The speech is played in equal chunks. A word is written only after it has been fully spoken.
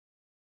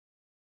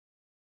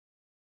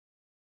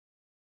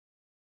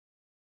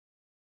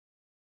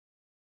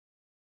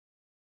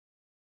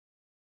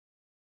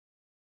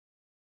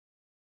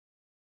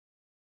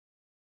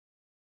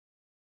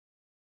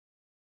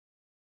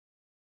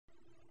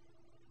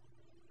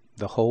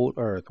The whole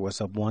earth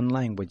was of one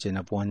language and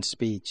of one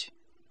speech.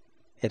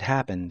 It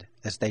happened,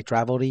 as they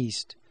traveled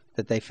east,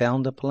 that they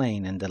found a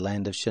plain in the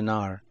land of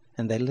Shinar,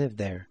 and they lived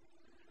there.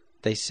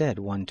 They said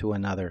one to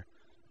another,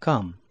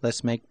 "Come,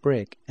 let's make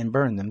brick, and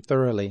burn them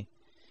thoroughly."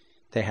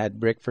 They had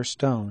brick for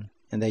stone,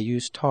 and they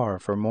used tar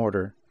for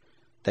mortar.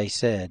 They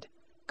said,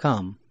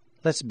 "Come,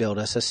 let's build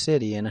us a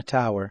city and a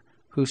tower,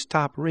 whose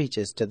top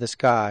reaches to the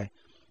sky,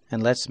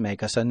 and let's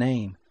make us a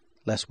name,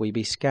 lest we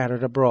be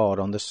scattered abroad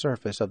on the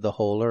surface of the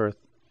whole earth."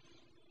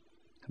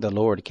 The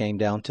Lord came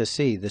down to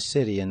see the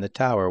city and the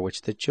tower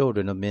which the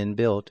children of men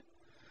built.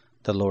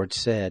 The Lord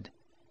said,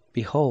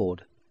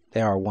 "Behold,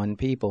 they are one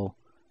people,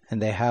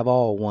 and they have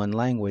all one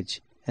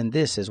language, and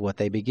this is what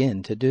they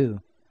begin to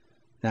do.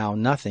 Now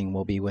nothing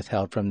will be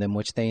withheld from them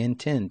which they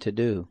intend to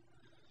do.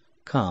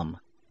 Come,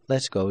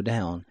 let's go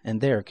down,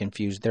 and there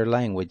confuse their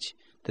language,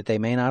 that they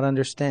may not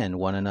understand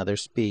one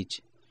another's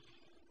speech."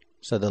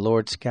 So the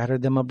Lord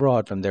scattered them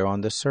abroad from there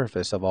on the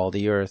surface of all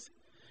the earth.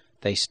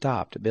 They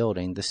stopped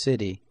building the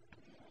city.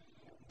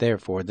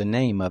 Therefore the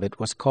name of it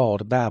was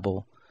called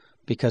Babel,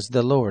 because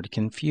the Lord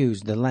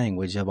confused the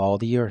language of all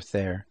the earth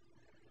there.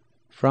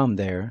 From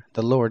there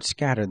the Lord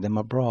scattered them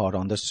abroad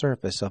on the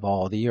surface of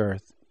all the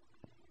earth.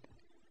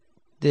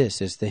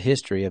 This is the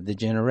history of the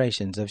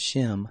generations of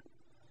Shem.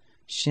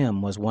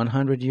 Shem was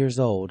 100 years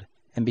old,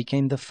 and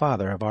became the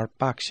father of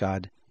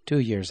Arpachshad 2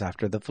 years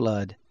after the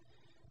flood.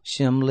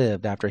 Shem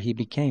lived after he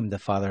became the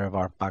father of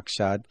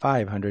Arpachshad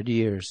 500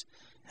 years,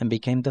 and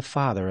became the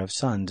father of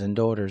sons and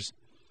daughters.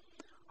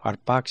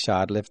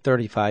 Arpachshad lived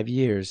 35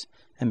 years,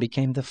 and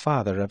became the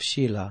father of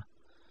Shelah.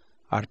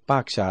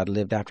 Arpachshad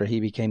lived after he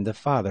became the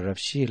father of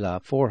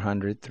Shelah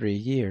 403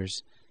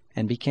 years,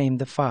 and became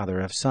the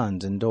father of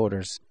sons and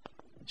daughters.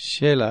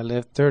 Shelah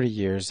lived 30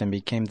 years, and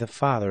became the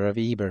father of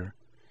Eber.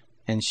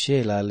 And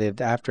Shelah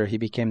lived after he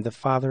became the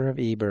father of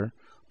Eber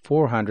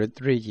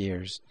 403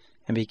 years,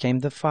 and became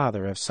the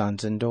father of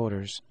sons and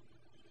daughters.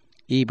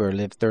 Eber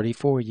lived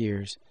 34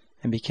 years,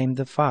 and became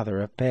the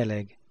father of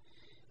Peleg.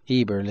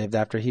 Eber lived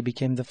after he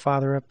became the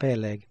father of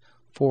Peleg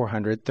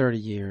 430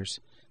 years,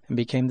 and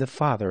became the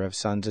father of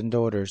sons and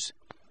daughters.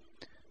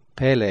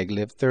 Peleg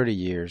lived 30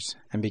 years,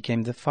 and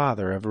became the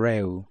father of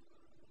Reu.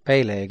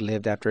 Peleg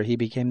lived after he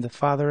became the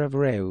father of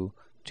Reu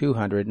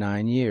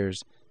 209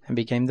 years, and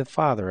became the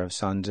father of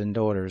sons and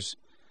daughters.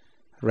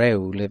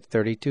 Reu lived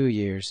 32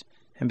 years,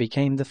 and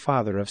became the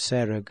father of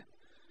Serug.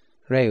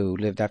 Reu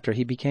lived after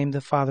he became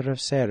the father of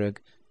Serug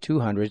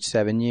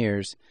 207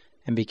 years,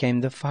 and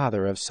became the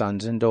father of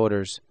sons and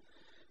daughters.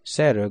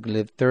 Serug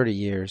lived 30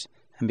 years,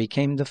 and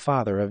became the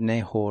father of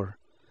Nahor.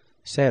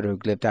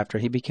 Serug lived after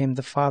he became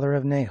the father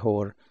of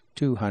Nahor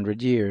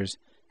 200 years,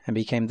 and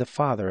became the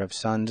father of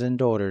sons and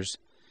daughters.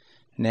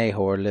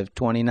 Nahor lived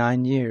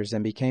 29 years,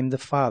 and became the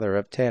father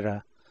of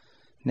Terah.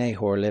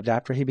 Nahor lived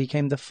after he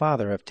became the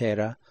father of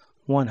Terah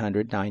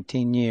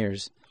 119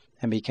 years,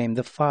 and became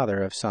the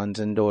father of sons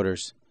and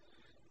daughters.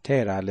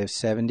 Terah lived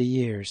 70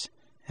 years,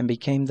 and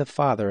became the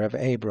father of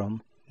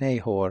Abram,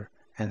 Nahor,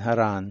 and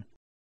Haran.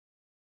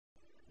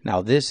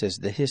 Now this is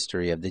the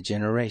history of the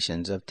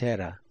generations of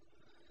Terah.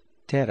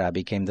 Terah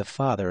became the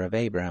father of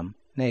Abram,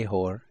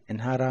 Nahor,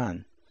 and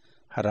Haran.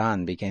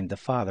 Haran became the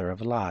father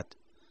of Lot.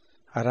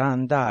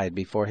 Haran died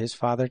before his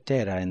father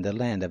Terah in the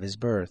land of his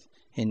birth,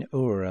 in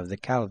Ur of the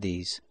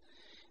Chaldees.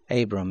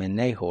 Abram and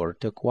Nahor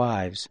took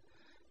wives.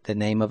 The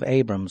name of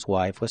Abram's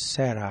wife was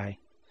Sarai,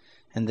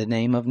 and the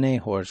name of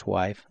Nahor's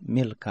wife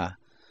Milcah,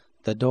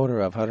 the daughter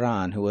of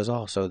Haran, who was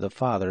also the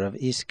father of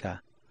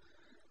Iscah.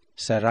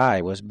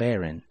 Sarai was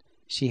barren;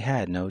 she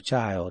had no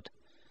child.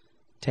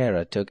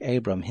 Terah took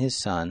Abram his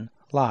son,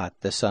 Lot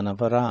the son of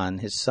Haran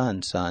his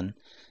son's son,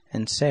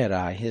 and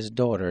Sarai his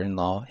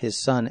daughter-in-law, his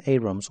son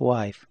Abram's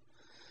wife.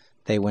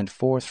 They went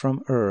forth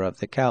from Ur of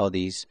the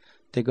Chaldees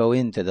to go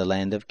into the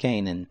land of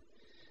Canaan.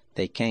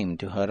 They came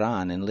to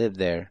Haran and lived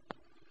there.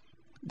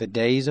 The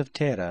days of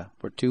Terah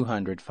were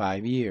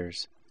 205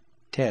 years.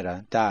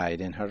 Terah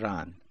died in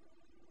Haran.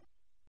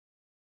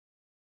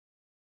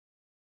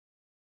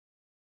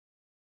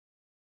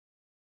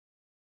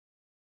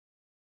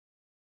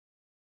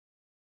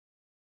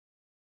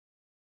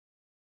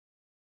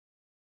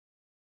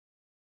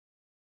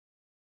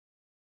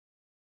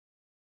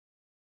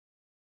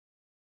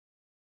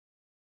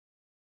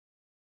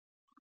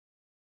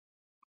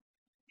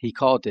 He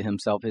called to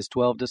himself his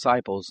 12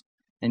 disciples,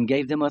 and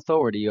gave them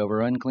authority over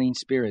unclean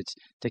spirits,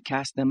 to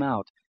cast them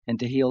out, and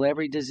to heal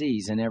every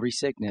disease and every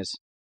sickness.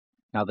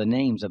 Now the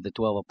names of the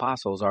 12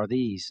 apostles are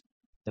these: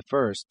 the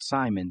first,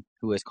 Simon,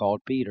 who is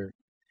called Peter;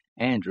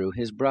 Andrew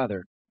his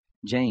brother;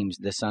 James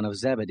the son of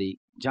Zebedee;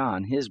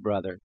 John his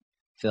brother;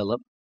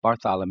 Philip,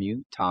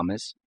 Bartholomew,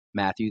 Thomas,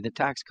 Matthew the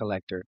tax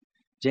collector;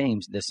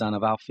 James the son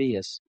of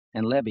Alphaeus,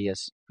 and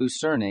Lebbaeus, whose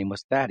surname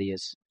was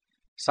Thaddeus;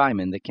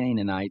 Simon the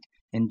Canaanite,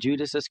 and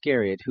Judas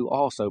Iscariot, who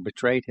also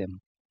betrayed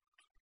him.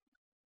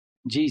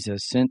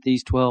 Jesus sent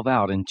these 12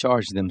 out and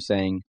charged them,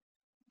 saying,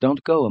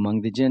 "Don't go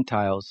among the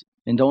Gentiles,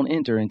 and don't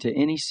enter into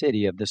any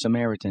city of the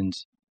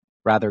Samaritans.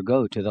 Rather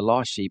go to the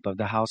lost sheep of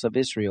the house of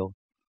Israel.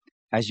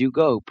 As you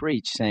go,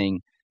 preach,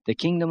 saying, The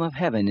kingdom of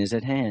heaven is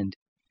at hand.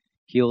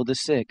 Heal the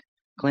sick,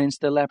 cleanse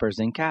the lepers,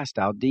 and cast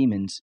out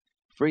demons.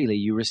 Freely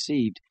you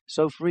received,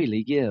 so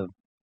freely give.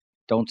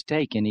 Don't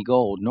take any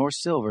gold, nor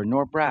silver,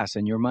 nor brass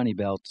in your money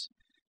belts.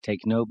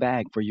 Take no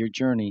bag for your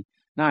journey,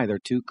 neither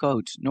 2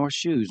 coats, nor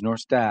shoes, nor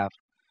staff.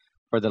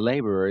 For the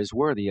laborer is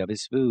worthy of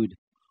his food.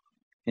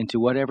 Into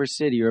whatever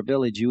city or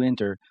village you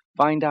enter,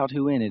 find out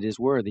who in it is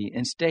worthy,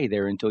 and stay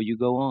there until you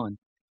go on.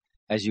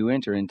 As you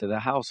enter into the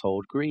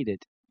household, greet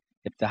it.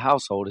 If the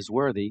household is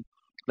worthy,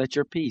 let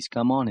your peace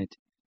come on it.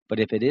 But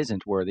if it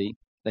isn't worthy,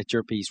 let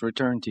your peace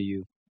return to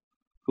you.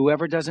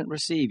 Whoever doesn't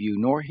receive you,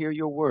 nor hear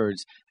your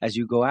words, as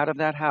you go out of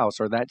that house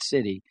or that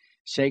city,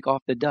 shake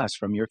off the dust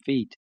from your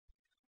feet.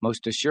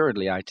 Most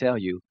assuredly, I tell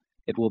you,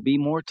 it will be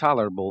more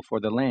tolerable for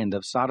the land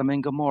of Sodom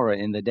and Gomorrah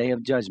in the day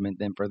of judgment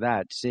than for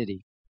that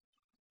city.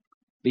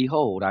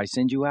 Behold, I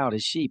send you out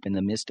as sheep in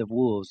the midst of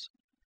wolves.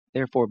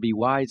 Therefore be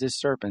wise as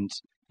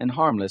serpents, and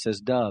harmless as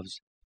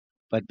doves.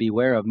 But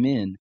beware of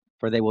men,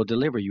 for they will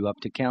deliver you up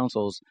to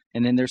councils,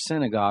 and in their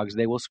synagogues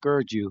they will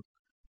scourge you.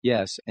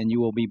 Yes, and you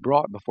will be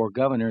brought before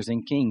governors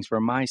and kings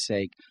for my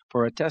sake,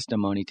 for a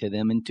testimony to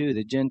them and to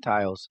the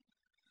Gentiles.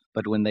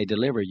 But when they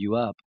deliver you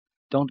up,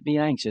 don't be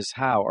anxious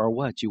how or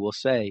what you will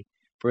say,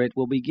 for it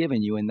will be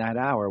given you in that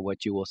hour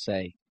what you will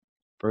say.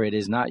 For it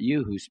is not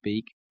you who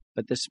speak,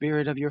 but the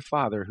Spirit of your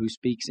Father who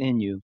speaks in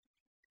you.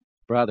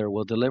 Brother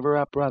will deliver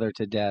up brother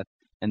to death,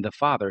 and the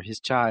father his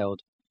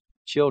child.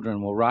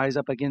 Children will rise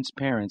up against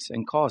parents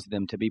and cause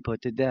them to be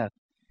put to death.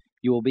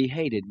 You will be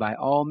hated by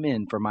all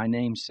men for my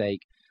name's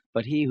sake,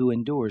 but he who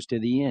endures to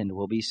the end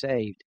will be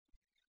saved.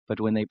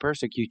 But when they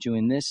persecute you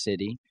in this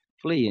city,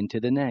 flee into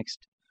the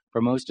next.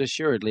 For most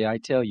assuredly I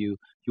tell you,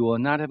 you will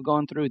not have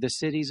gone through the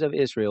cities of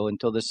Israel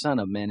until the Son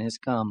of Man has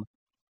come.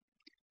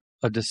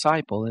 A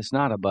disciple is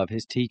not above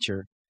his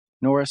teacher,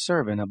 nor a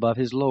servant above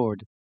his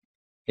Lord.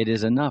 It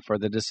is enough for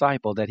the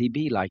disciple that he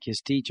be like his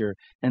teacher,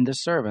 and the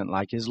servant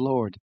like his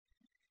Lord.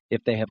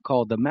 If they have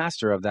called the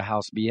master of the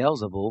house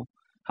Beelzebul,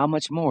 how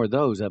much more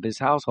those of his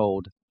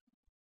household?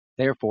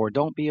 Therefore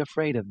don't be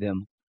afraid of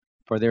them,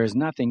 for there is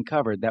nothing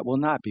covered that will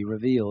not be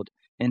revealed,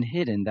 and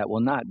hidden that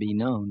will not be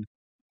known.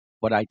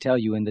 What I tell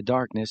you in the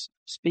darkness,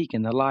 speak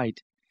in the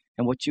light,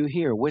 and what you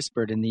hear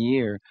whispered in the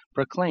ear,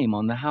 proclaim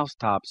on the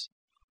housetops.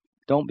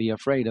 Don't be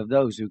afraid of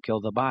those who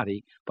kill the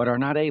body, but are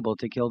not able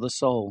to kill the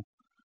soul.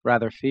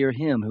 Rather fear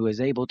him who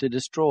is able to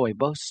destroy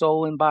both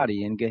soul and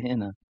body in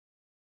Gehenna.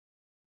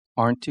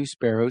 Aren't 2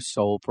 sparrows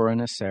sold for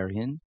an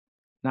Assyrian?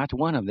 Not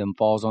one of them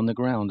falls on the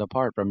ground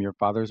apart from your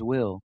Father's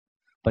will.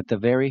 But the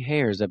very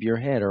hairs of your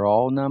head are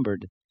all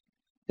numbered.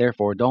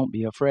 Therefore don't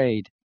be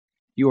afraid.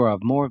 You are of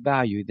more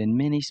value than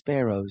many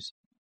sparrows.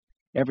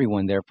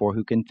 Everyone therefore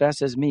who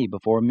confesses me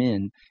before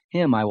men,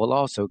 him I will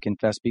also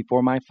confess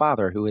before my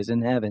Father who is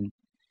in heaven.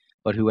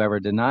 But whoever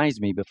denies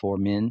me before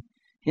men,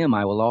 him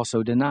I will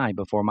also deny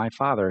before my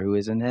Father who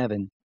is in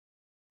heaven.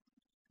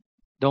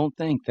 Don't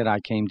think that I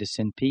came to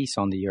send peace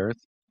on the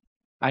earth.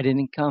 I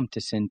didn't come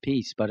to send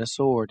peace, but a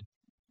sword.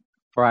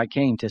 For I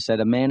came to set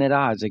a man at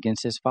odds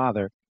against his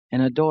father,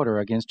 and a daughter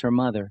against her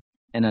mother,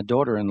 and a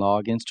daughter-in-law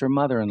against her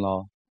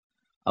mother-in-law.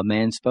 A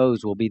man's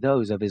foes will be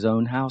those of his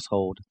own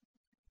household.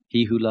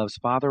 He who loves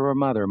father or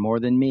mother more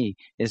than me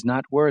is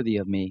not worthy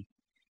of me,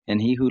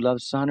 and he who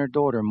loves son or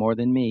daughter more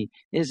than me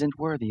isn't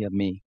worthy of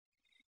me.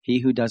 He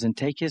who doesn't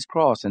take his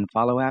cross and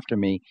follow after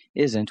me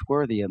isn't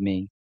worthy of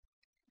me.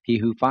 He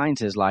who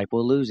finds his life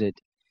will lose it,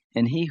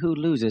 and he who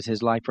loses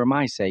his life for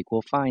my sake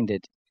will find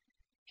it.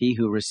 He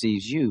who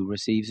receives you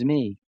receives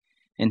me,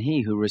 and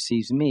he who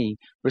receives me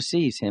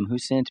receives him who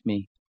sent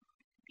me.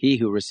 He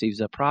who receives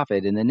a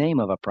prophet in the name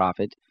of a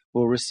prophet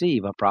will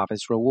receive a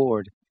prophet's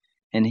reward,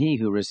 and he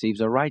who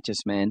receives a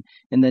righteous man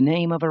in the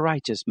name of a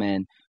righteous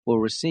man will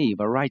receive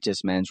a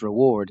righteous man's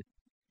reward.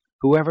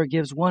 Whoever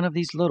gives one of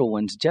these little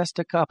ones just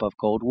a cup of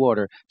cold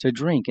water to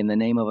drink in the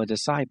name of a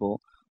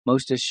disciple,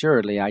 most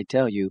assuredly I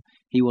tell you,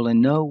 he will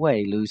in no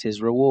way lose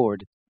his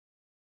reward.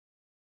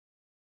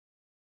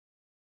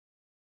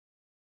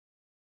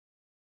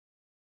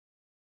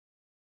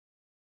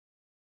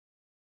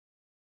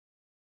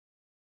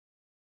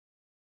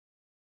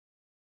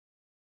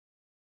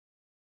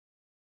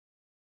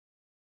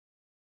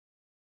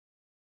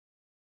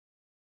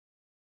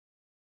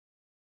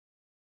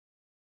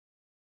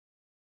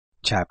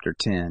 Chapter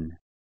 10.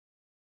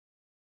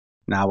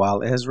 Now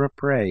while Ezra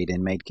prayed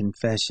and made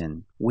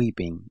confession,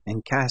 weeping,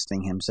 and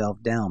casting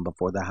himself down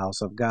before the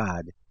house of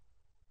God,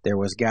 there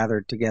was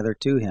gathered together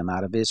to him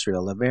out of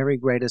Israel a very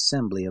great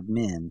assembly of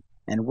men,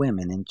 and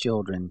women, and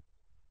children,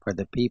 for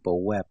the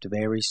people wept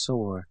very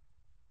sore.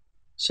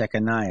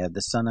 Shechaniah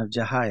the son of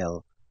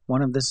Jehiel,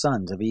 one of the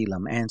sons of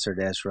Elam, answered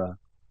Ezra,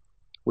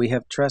 We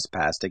have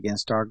trespassed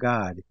against our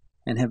God,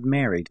 and have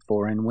married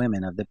foreign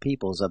women of the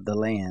peoples of the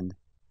land.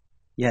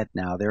 Yet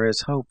now there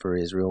is hope for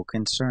Israel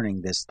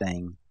concerning this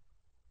thing.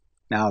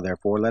 Now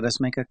therefore let us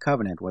make a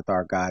covenant with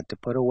our God to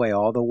put away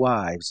all the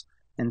wives,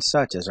 and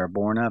such as are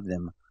born of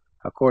them,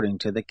 according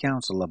to the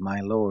counsel of my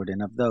Lord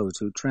and of those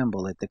who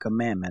tremble at the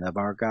commandment of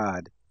our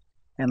God,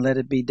 and let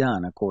it be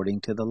done according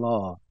to the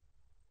law.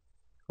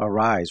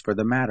 Arise, for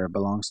the matter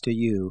belongs to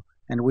you,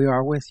 and we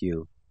are with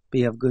you.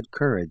 Be of good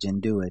courage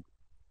and do it."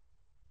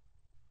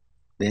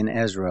 Then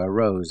Ezra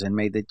arose and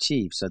made the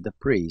chiefs of the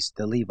priests,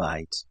 the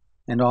Levites,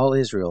 and all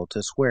Israel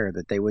to swear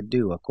that they would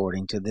do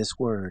according to this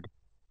word.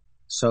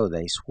 So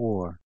they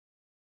swore.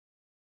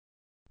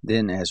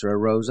 Then Ezra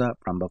rose up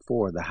from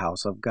before the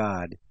house of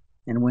God,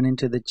 and went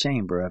into the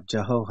chamber of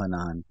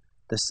Jehohanan,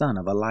 the son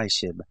of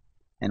Elishib.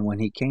 And when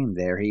he came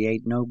there, he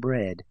ate no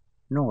bread,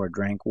 nor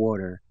drank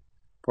water,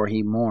 for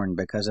he mourned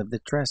because of the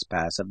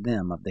trespass of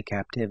them of the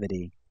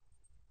captivity.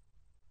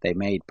 They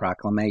made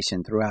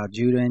proclamation throughout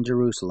Judah and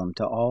Jerusalem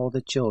to all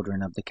the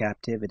children of the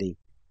captivity,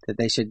 that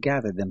they should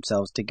gather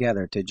themselves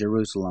together to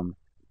Jerusalem,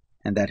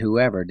 and that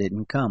whoever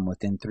didn't come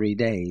within 3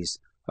 days,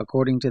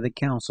 according to the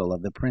counsel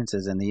of the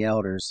princes and the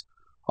elders,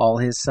 all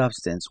his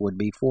substance would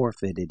be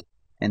forfeited,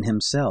 and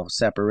himself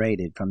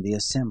separated from the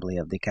assembly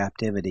of the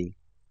captivity.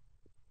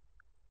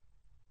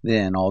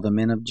 Then all the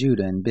men of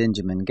Judah and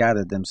Benjamin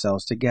gathered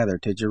themselves together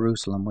to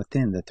Jerusalem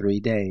within the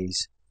 3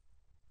 days.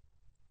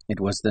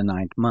 It was the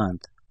 9th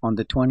month, on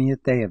the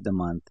 20th day of the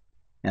month,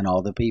 and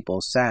all the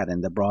people sat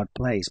in the broad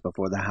place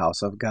before the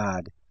house of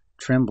God,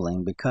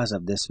 trembling because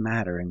of this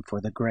matter and for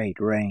the great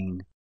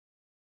rain.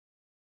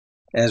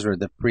 Ezra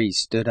the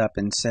priest stood up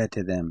and said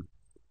to them,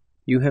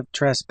 "You have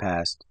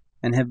trespassed,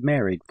 and have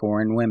married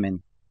foreign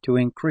women, to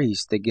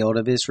increase the guilt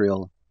of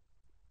Israel.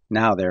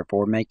 Now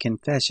therefore make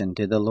confession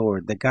to the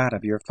Lord, the God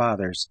of your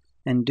fathers,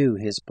 and do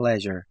his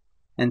pleasure,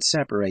 and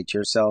separate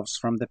yourselves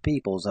from the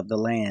peoples of the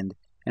land,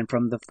 and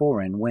from the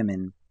foreign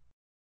women."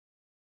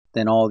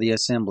 Then all the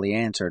assembly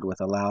answered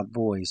with a loud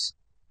voice,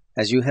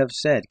 "As you have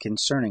said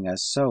concerning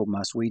us, so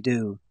must we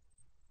do.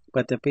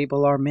 But the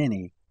people are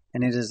many,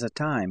 and it is a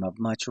time of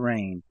much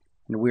rain,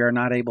 and we are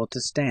not able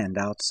to stand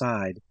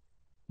outside.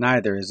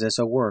 Neither is this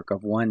a work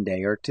of 1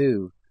 day or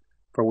 2,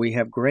 for we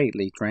have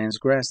greatly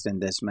transgressed in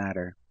this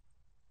matter.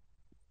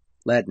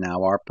 Let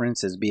now our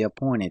princes be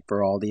appointed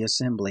for all the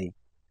assembly,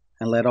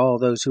 and let all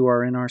those who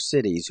are in our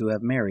cities who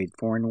have married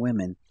foreign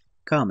women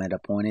come at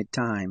appointed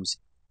times,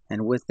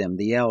 and with them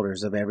the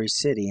elders of every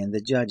city and the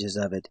judges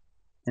of it,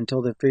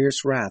 until the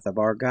fierce wrath of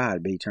our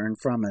God be turned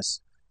from us,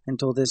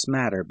 until this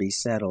matter be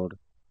settled."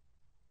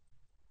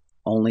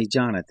 Only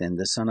Jonathan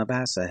the son of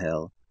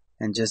Asahel,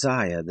 and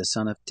Josiah the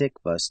son of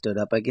Tikvah stood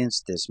up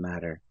against this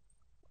matter,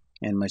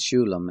 and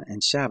Meshullam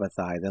and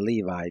Shabbathai the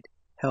Levite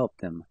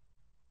helped them.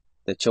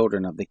 The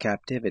children of the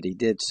captivity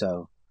did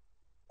so.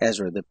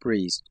 Ezra the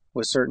priest,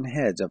 with certain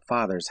heads of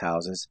fathers'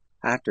 houses,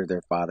 after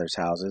their fathers'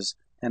 houses,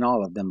 and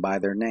all of them by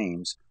their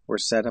names, were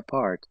set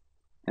apart,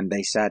 and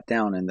they sat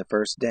down in the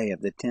 1st day of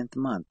the 10th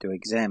month to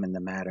examine the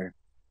matter.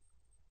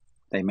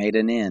 They made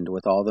an end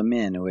with all the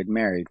men who had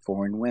married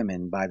foreign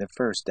women by the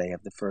 1st day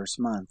of the 1st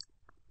month.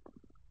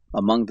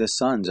 Among the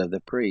sons of the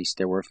priests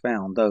there were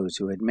found those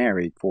who had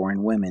married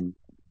foreign women,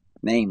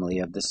 namely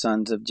of the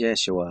sons of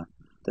Jeshua,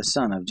 the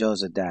son of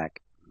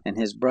Jozadak, and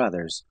his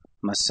brothers,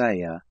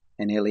 Messiah,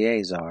 and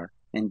Eleazar,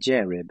 and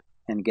Jerib,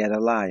 and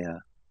Gedaliah.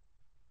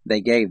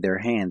 They gave their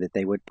hand that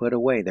they would put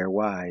away their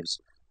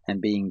wives,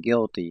 and being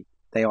guilty,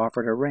 they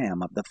offered a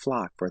ram of the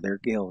flock for their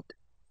guilt.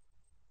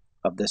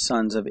 Of the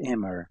sons of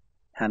Immer,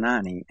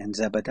 Hanani and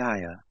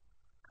Zebadiah.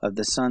 Of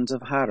the sons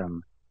of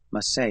Haram,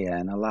 Messiah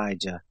and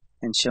Elijah,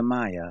 and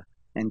Shemaiah,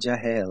 and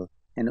Jael,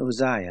 and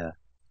Uzziah.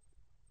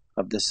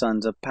 Of the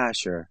sons of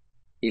Pashur,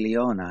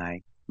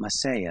 Elionai,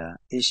 Messiah,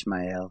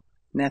 Ishmael,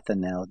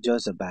 Nethanel,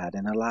 Jozabad,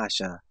 and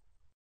Elisha.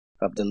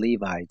 Of the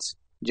Levites,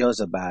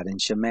 Jozabad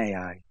and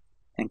Shimei,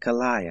 and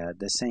Kaliah,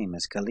 the same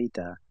as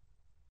Kalita,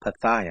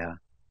 Pethiah,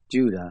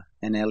 Judah,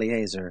 and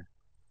Eleazar.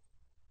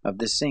 Of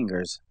the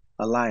singers,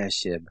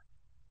 Eliashib.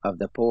 Of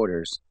the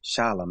porters,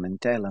 Shalom and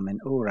Telem and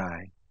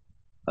Uri.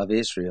 Of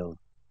Israel,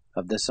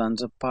 of the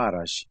sons of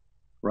Parash,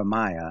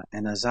 Ramiah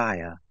and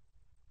Azariah,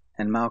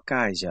 and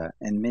Malchijah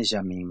and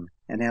Mijamim,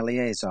 and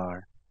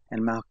Eleazar,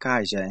 and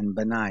Malchijah and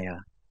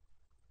Benaiah.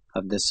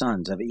 Of the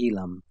sons of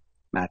Elam,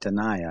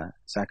 Mattaniah,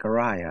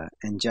 Zechariah,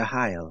 and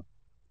Jehiel,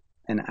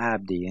 and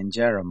Abdi, and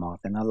Jeremoth,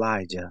 and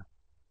Elijah.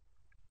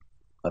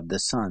 Of the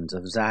sons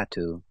of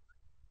Zatu,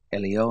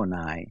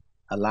 Elionai,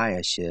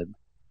 Eliashib,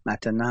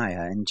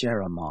 Mattaniah, and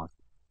Jeremoth,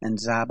 and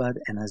Zabad,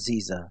 and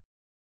Aziza.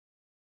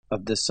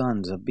 Of the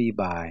sons of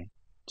Bebai,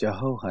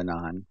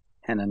 Jehohanan,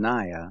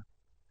 Hananiah,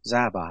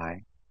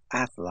 Zabai,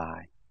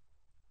 Athli.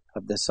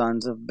 Of the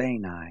sons of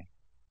Bani,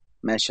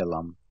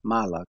 Meshullam,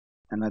 Malach,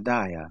 and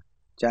Adiah,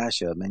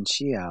 Jashub, and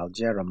Sheal,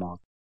 Jeremoth.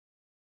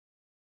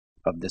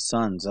 Of the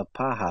sons of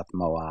Pahath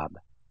Moab,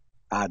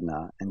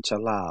 Adnah, and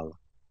Chalal,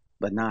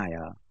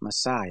 Benaiah,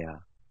 Messiah,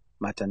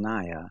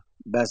 Mattaniah,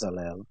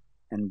 Bezalel,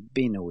 and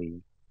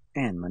Binui,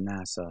 and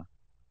Manasseh.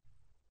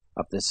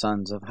 Of the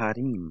sons of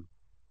Harim,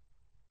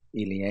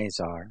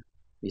 Eleazar,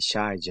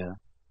 Ishijah,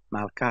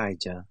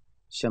 Malchijah,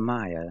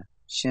 Shemaiah,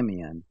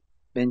 Shimeon,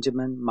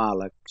 Benjamin,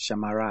 Malach,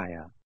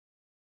 Shemariah.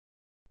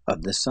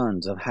 Of the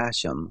sons of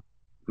Hashem,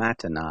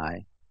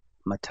 Mattanai,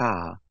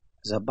 Mattah,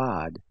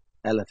 Zabad,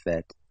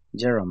 Eliphet,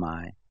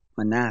 Jeremiah,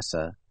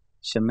 Manasseh,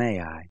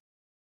 Shimei.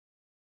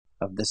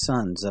 Of the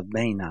sons of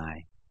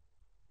Bani,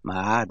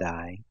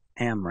 Maadai,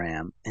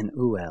 Amram, and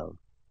Uel,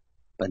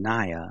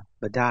 Benaiah,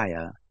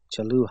 Bediah,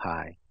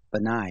 Cheluhai,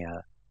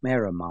 Benaiah,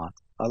 Meremoth,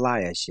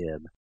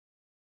 Eliashib,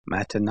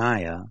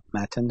 Mattaniah,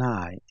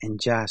 Mattanai, and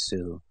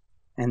Jasu,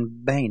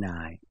 and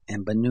Bani,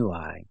 and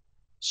Benui,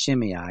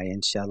 Shimei,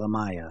 and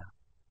Shelemiah,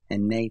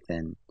 and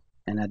Nathan,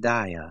 and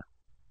Adiah,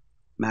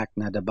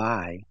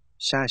 Machnadabai,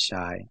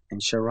 Shashai, and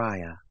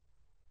Shariah,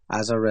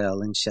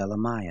 Azarel, and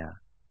Shelemiah,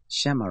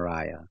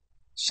 Shemariah,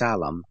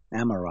 Shalom,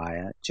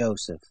 Amariah,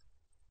 Joseph.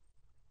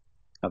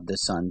 Of the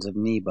sons of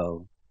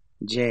Nebo,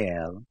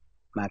 Jael,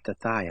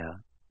 Mattathiah,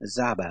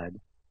 Zabad,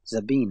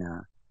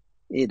 Zabina,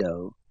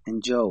 Iddo,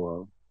 and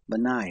Joel,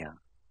 Benaiah.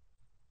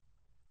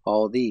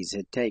 All these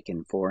had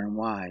taken foreign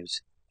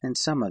wives, and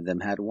some of them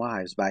had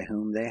wives by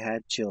whom they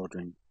had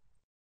children.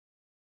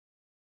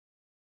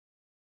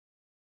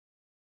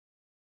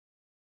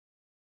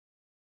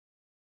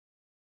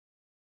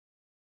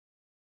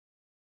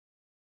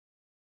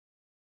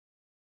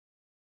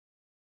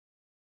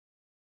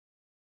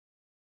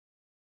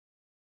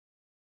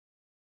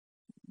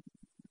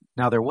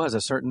 Now there was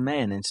a certain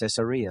man in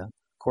Caesarea,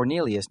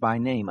 Cornelius by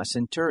name, a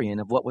centurion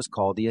of what was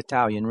called the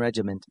Italian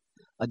regiment,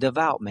 a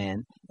devout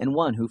man, and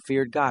one who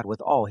feared God with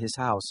all his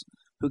house,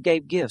 who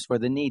gave gifts for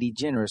the needy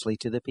generously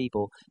to the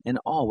people, and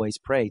always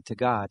prayed to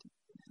God.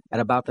 At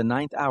about the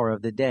 9th hour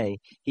of the day,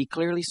 he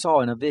clearly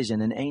saw in a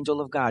vision an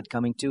angel of God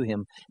coming to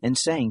him, and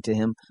saying to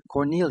him,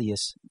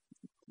 Cornelius.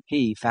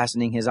 He,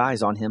 fastening his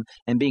eyes on him,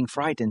 and being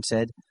frightened,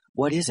 said,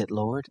 What is it,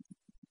 Lord?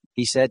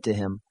 He said to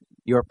him,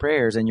 Your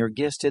prayers and your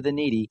gifts to the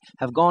needy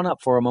have gone up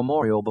for a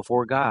memorial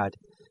before God.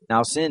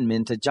 Now send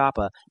men to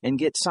Joppa, and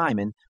get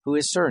Simon, who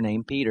is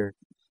surnamed Peter.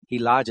 He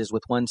lodges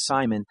with one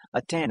Simon,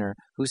 a tanner,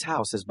 whose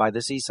house is by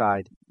the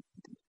seaside.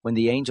 When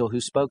the angel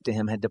who spoke to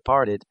him had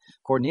departed,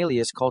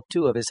 Cornelius called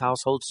 2 of his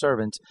household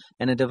servants,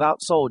 and a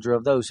devout soldier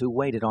of those who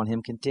waited on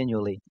him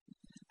continually.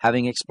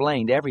 Having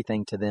explained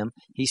everything to them,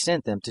 he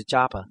sent them to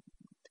Joppa.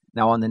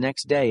 Now on the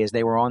next day, as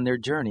they were on their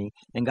journey,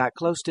 and got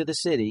close to the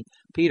city,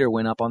 Peter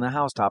went up on the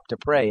housetop to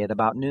pray at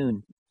about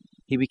noon.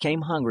 He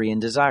became hungry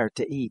and desired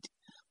to eat,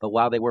 but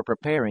while they were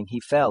preparing, he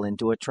fell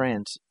into a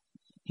trance.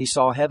 He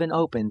saw heaven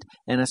opened,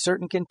 and a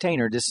certain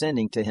container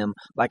descending to him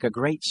like a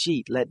great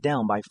sheet let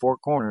down by 4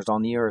 corners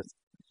on the earth,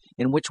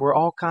 in which were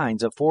all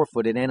kinds of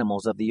 4-footed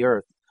animals of the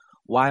earth,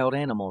 wild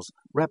animals,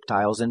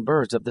 reptiles, and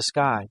birds of the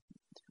sky.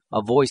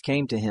 A voice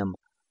came to him,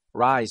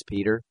 Rise,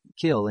 Peter,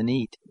 kill and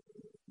eat.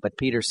 But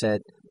Peter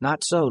said,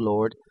 Not so,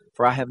 Lord,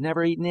 for I have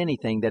never eaten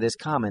anything that is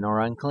common or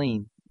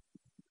unclean.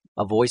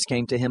 A voice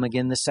came to him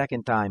again the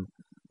 2nd time,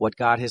 What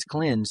God has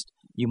cleansed,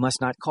 you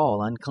must not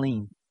call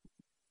unclean.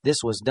 This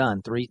was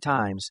done 3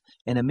 times,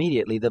 and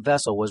immediately the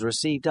vessel was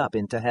received up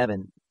into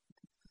heaven.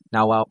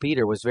 Now while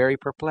Peter was very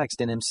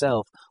perplexed in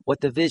himself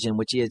what the vision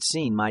which he had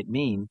seen might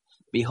mean,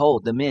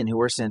 behold, the men who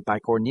were sent by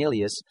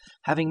Cornelius,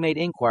 having made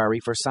inquiry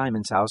for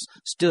Simon's house,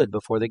 stood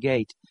before the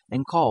gate,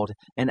 and called,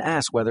 and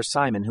asked whether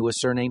Simon, who was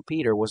surnamed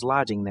Peter, was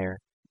lodging there.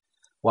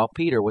 While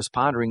Peter was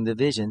pondering the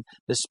vision,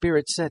 the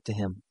Spirit said to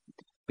him,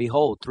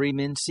 Behold, 3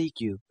 men seek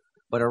you.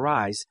 But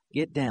arise,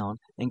 get down,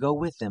 and go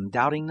with them,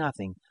 doubting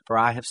nothing, for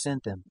I have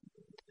sent them.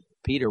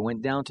 Peter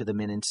went down to the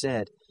men and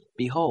said,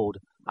 Behold,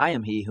 I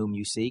am he whom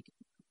you seek.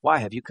 Why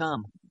have you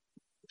come?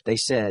 They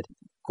said,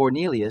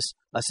 Cornelius,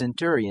 a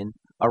centurion,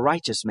 a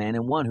righteous man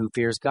and one who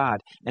fears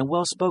God, and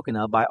well spoken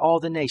of by all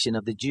the nation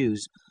of the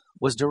Jews,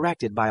 was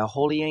directed by a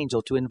holy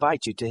angel to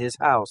invite you to his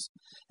house,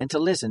 and to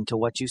listen to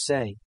what you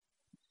say.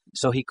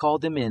 So he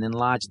called them in and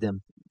lodged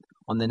them.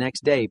 On the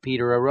next day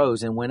Peter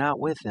arose and went out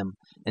with them,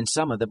 and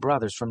some of the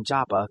brothers from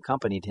Joppa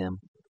accompanied him.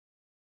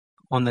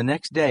 On the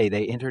next day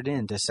they entered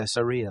into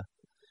Caesarea.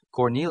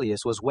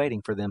 Cornelius was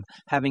waiting for them,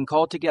 having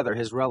called together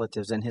his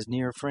relatives and his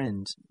near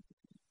friends.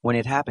 When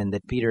it happened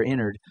that Peter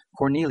entered,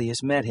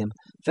 Cornelius met him,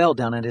 fell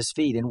down at his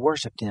feet, and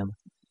worshipped him.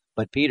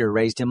 But Peter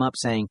raised him up,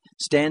 saying,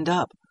 Stand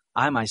up,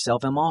 I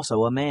myself am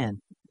also a man.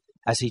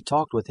 As he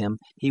talked with him,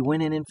 he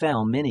went in and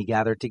found many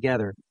gathered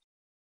together.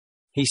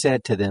 He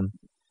said to them,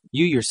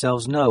 You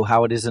yourselves know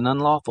how it is an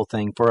unlawful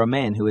thing for a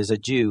man who is a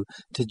Jew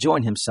to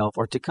join himself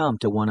or to come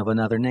to one of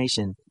another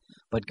nation.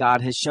 But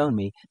God has shown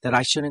me that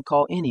I shouldn't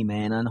call any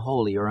man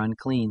unholy or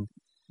unclean.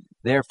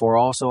 Therefore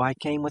also I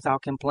came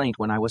without complaint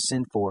when I was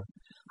sent for.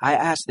 I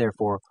asked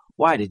therefore,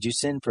 Why did you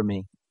send for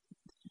me?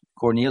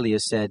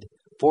 Cornelius said,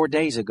 4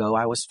 days ago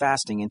I was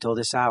fasting until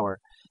this hour,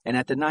 and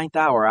at the 9th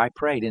hour I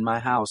prayed in my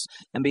house,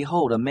 and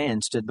behold, a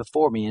man stood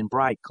before me in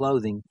bright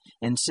clothing,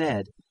 and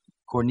said,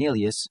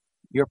 Cornelius,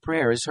 your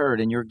prayer is heard,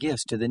 and your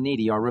gifts to the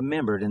needy are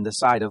remembered in the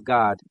sight of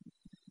God.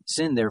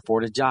 Send therefore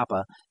to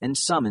Joppa, and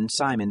summon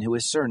Simon, who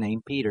is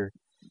surnamed Peter.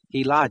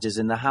 He lodges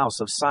in the house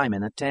of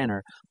Simon a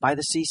tanner, by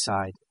the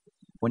seaside.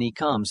 When he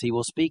comes, he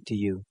will speak to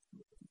you.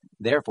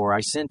 Therefore I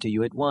sent to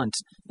you at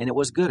once, and it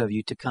was good of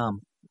you to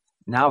come.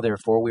 Now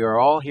therefore we are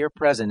all here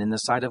present in the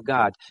sight of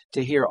God,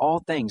 to hear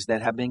all things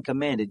that have been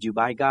commanded you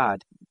by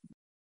God.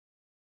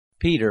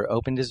 Peter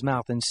opened his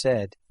mouth and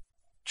said,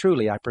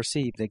 Truly I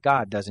perceive that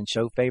God doesn't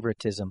show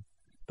favoritism,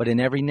 but in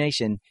every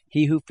nation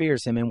he who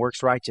fears him and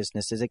works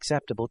righteousness is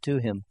acceptable to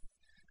him.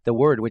 The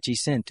word which he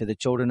sent to the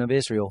children of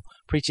Israel,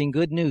 preaching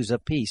good news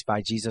of peace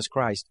by Jesus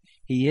Christ,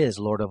 he is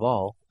Lord of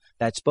all.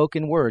 That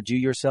spoken word you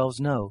yourselves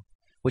know,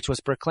 which was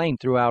proclaimed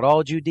throughout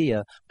all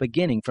Judea,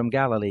 beginning from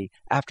Galilee,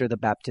 after the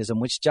baptism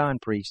which John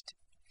preached.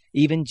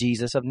 Even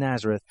Jesus of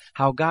Nazareth,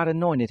 how God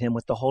anointed him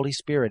with the Holy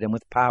Spirit and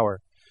with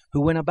power,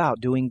 who went about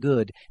doing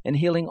good and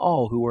healing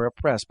all who were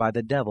oppressed by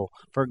the devil,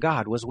 for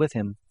God was with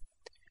him.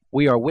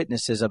 We are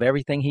witnesses of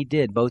everything he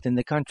did, both in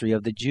the country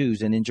of the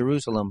Jews and in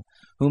Jerusalem,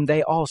 whom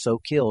they also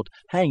killed,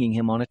 hanging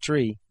him on a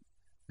tree.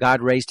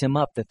 God raised him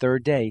up the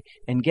third day,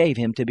 and gave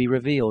him to be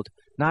revealed,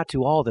 not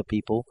to all the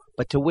people,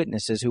 but to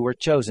witnesses who were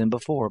chosen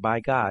before by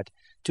God,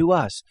 to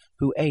us,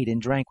 who ate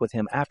and drank with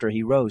him after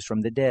he rose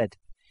from the dead.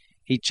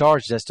 He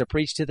charged us to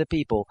preach to the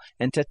people,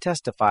 and to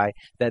testify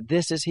that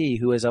this is he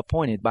who is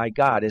appointed by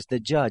God as the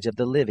judge of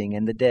the living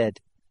and the dead.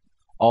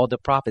 All the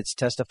prophets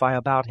testify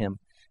about him,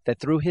 that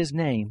through his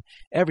name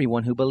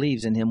everyone who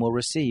believes in him will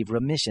receive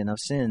remission of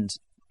sins.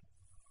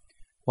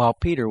 While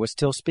Peter was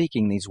still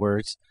speaking these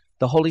words,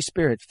 the Holy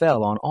Spirit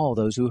fell on all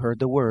those who heard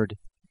the word.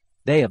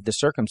 They of the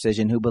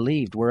circumcision who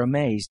believed were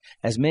amazed,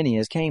 as many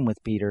as came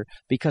with Peter,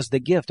 because the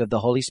gift of the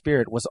Holy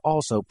Spirit was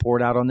also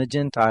poured out on the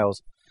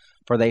Gentiles,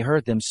 for they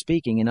heard them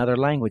speaking in other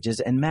languages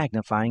and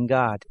magnifying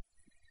God.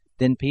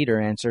 Then Peter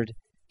answered,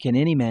 Can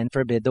any man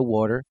forbid the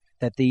water,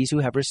 that these who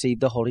have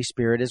received the Holy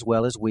Spirit as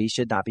well as we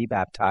should not be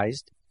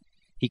baptized?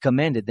 He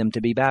commanded them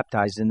to be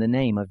baptized in the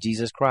name of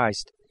Jesus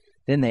Christ.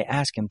 Then they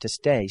asked him to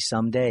stay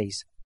some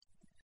days.